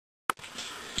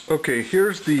Okay,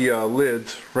 here's the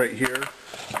lids right here.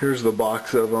 Here's the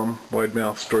box of them, wide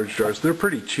mouth storage jars. They're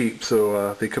pretty cheap,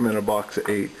 so they come in a box of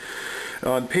 8.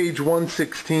 On page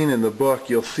 116 in the book,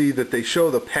 you'll see that they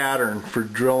show the pattern for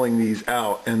drilling these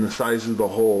out and the size of the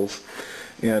holes.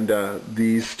 And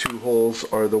these 2 holes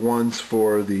are the ones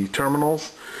for the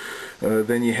terminals.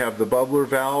 Then you have the bubbler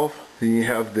valve. Then you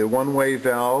have the one-way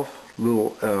valve,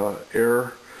 little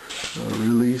air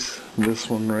release, this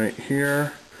one right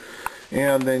here.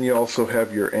 And then you also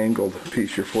have your angled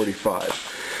piece, your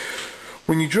 45.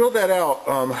 When you drill that out,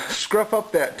 scruff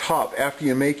up that top after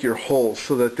you make your holes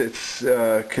so that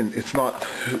it's not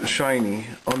shiny.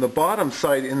 On the bottom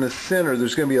side in the center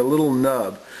there's going to be a little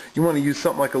nub. You want to use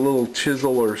something like a little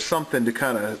chisel or something to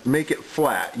kind of make it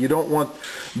flat. You don't want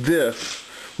this,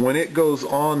 when it goes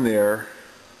on there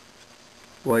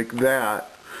like that,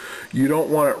 you don't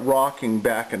want it rocking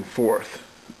back and forth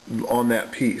on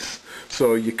that piece.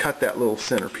 So you cut that little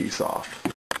center piece off.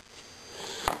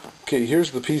 Okay,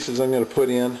 here's the pieces I'm going to put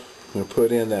in. I'm going to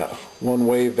put in that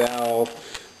one-way valve,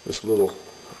 this little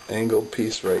angled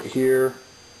piece right here.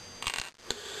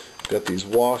 Got these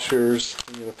washers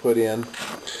I'm going to put in.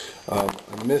 I'm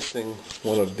missing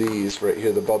one of these right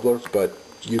here, the bubbler, but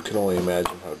you can only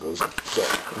imagine how it goes. So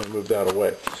I'm going to move that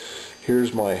away.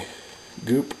 Here's my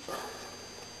goop.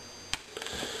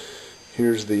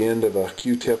 Here's the end of a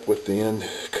Q-tip with the end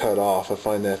cut off. I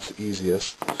find that's the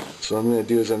easiest. So what I'm going to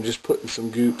do is I'm just putting some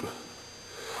goop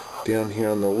down here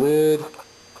on the lid.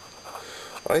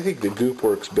 I think the goop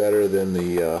works better than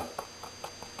the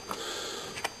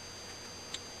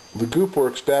goop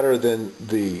works better than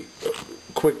the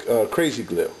crazy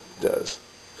glue does.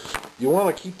 You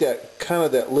want to keep that kind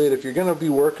of that lid. If you're going to be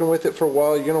working with it for a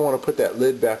while, you're going to want to put that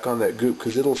lid back on that goop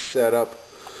because it'll set up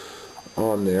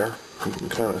on there. You can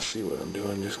kind of see what I'm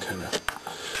doing, just kind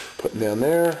of putting down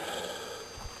there.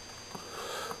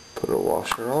 Put a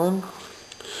washer on.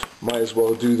 Might as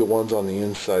well do the ones on the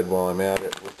inside while I'm at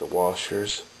it with the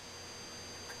washers.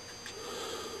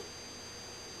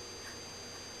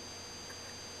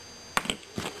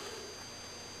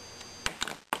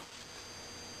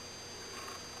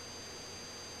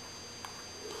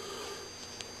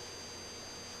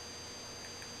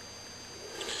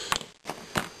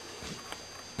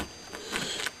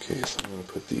 Okay, so I'm going to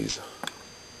put these.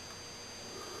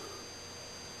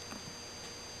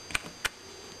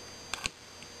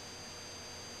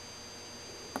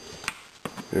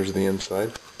 There's the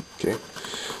inside. Okay,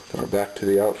 now we're back to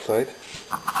the outside.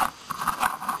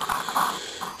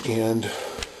 And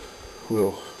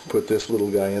we'll put this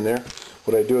little guy in there.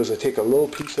 What I do is I take a little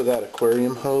piece of that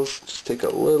aquarium hose, just take a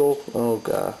little, oh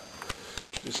god,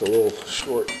 just a little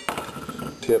short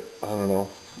tip, I don't know,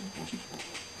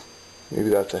 maybe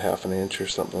that's a ½ an inch or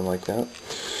something like that.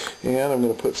 And I'm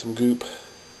going to put some goop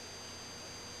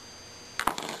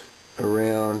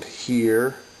around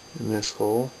here in this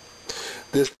hole.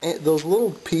 Those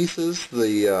little pieces,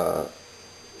 the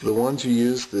ones you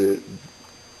use, the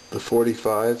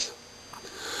 45s,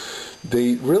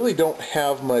 they really don't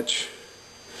have much,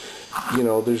 you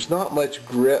know, there's not much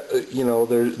grip, you know,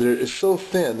 it's so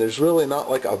thin, there's really not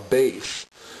like a base.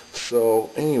 So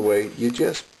anyway, you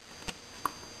just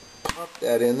pop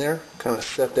that in there, kind of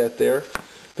set that there.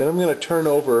 Then I'm going to turn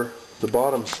over the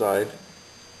bottom side.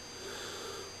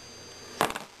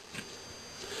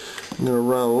 I'm going to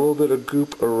run a little bit of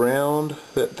goop around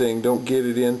that thing. Don't get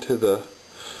it into the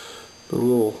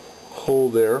little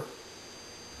hole there.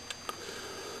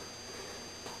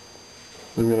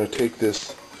 I'm going to take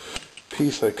this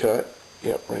piece I cut,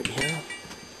 yep, right here.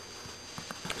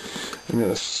 I'm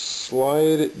going to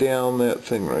slide it down that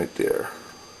thing right there.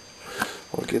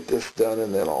 I'll get this done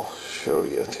and then I'll show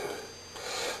you.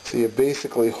 So you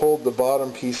basically hold the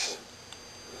bottom piece,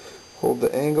 hold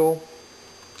the angle,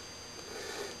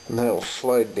 and that will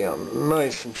slide down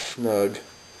nice and snug.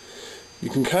 You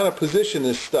can kind of position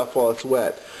this stuff while it's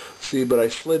wet. See, but I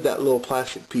slid that little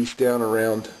plastic piece down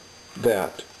around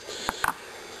that.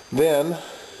 Then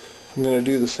I'm going to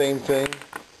do the same thing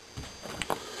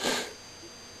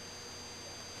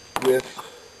with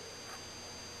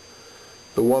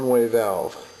the one-way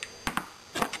valve.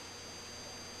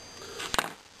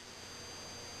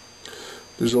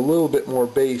 There's a little bit more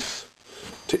base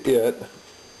to it.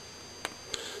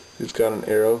 It's got an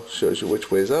arrow, shows you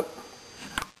which way's up.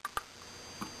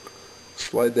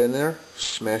 Slide that in there,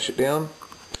 smash it down.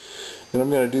 Then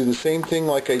I'm going to do the same thing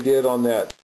like I did on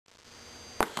that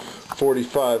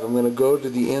 45. I'm going to go to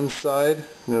the inside.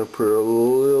 I'm going to put a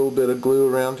little bit of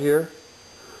glue around here.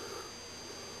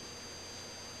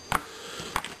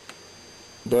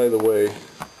 By the way,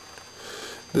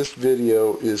 this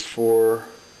video is for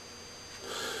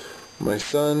My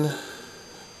son,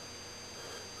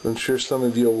 I'm sure some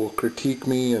of you will critique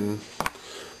me and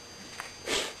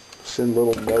send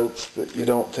little notes that you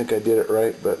don't think I did it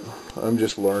right, but I'm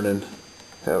just learning,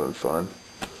 having fun.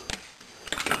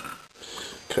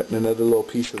 Cutting another little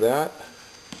piece of that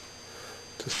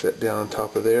to set down on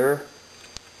top of there.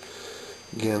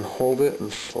 Again, hold it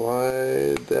and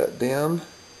slide that down.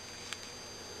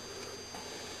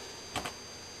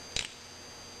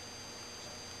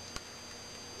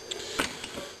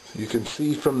 You can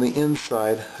see from the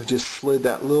inside, I've just slid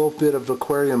that little bit of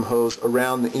aquarium hose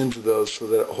around the ends of those so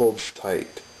that it holds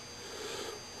tight.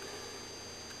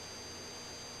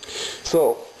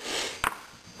 So,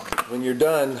 when you're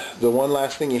done, the one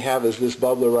last thing you have is this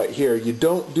bubbler right here. You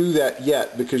don't do that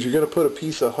yet because you're going to put a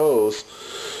piece of hose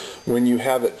when you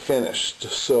have it finished.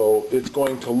 So it's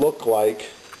going to look like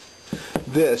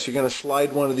this. You're going to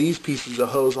slide one of these pieces of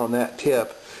hose on that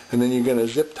tip, and then you're going to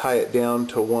zip tie it down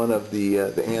to one of the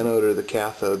anode or the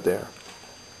cathode there.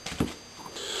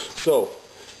 So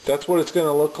that's what it's going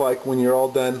to look like when you're all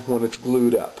done, when it's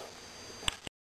glued up.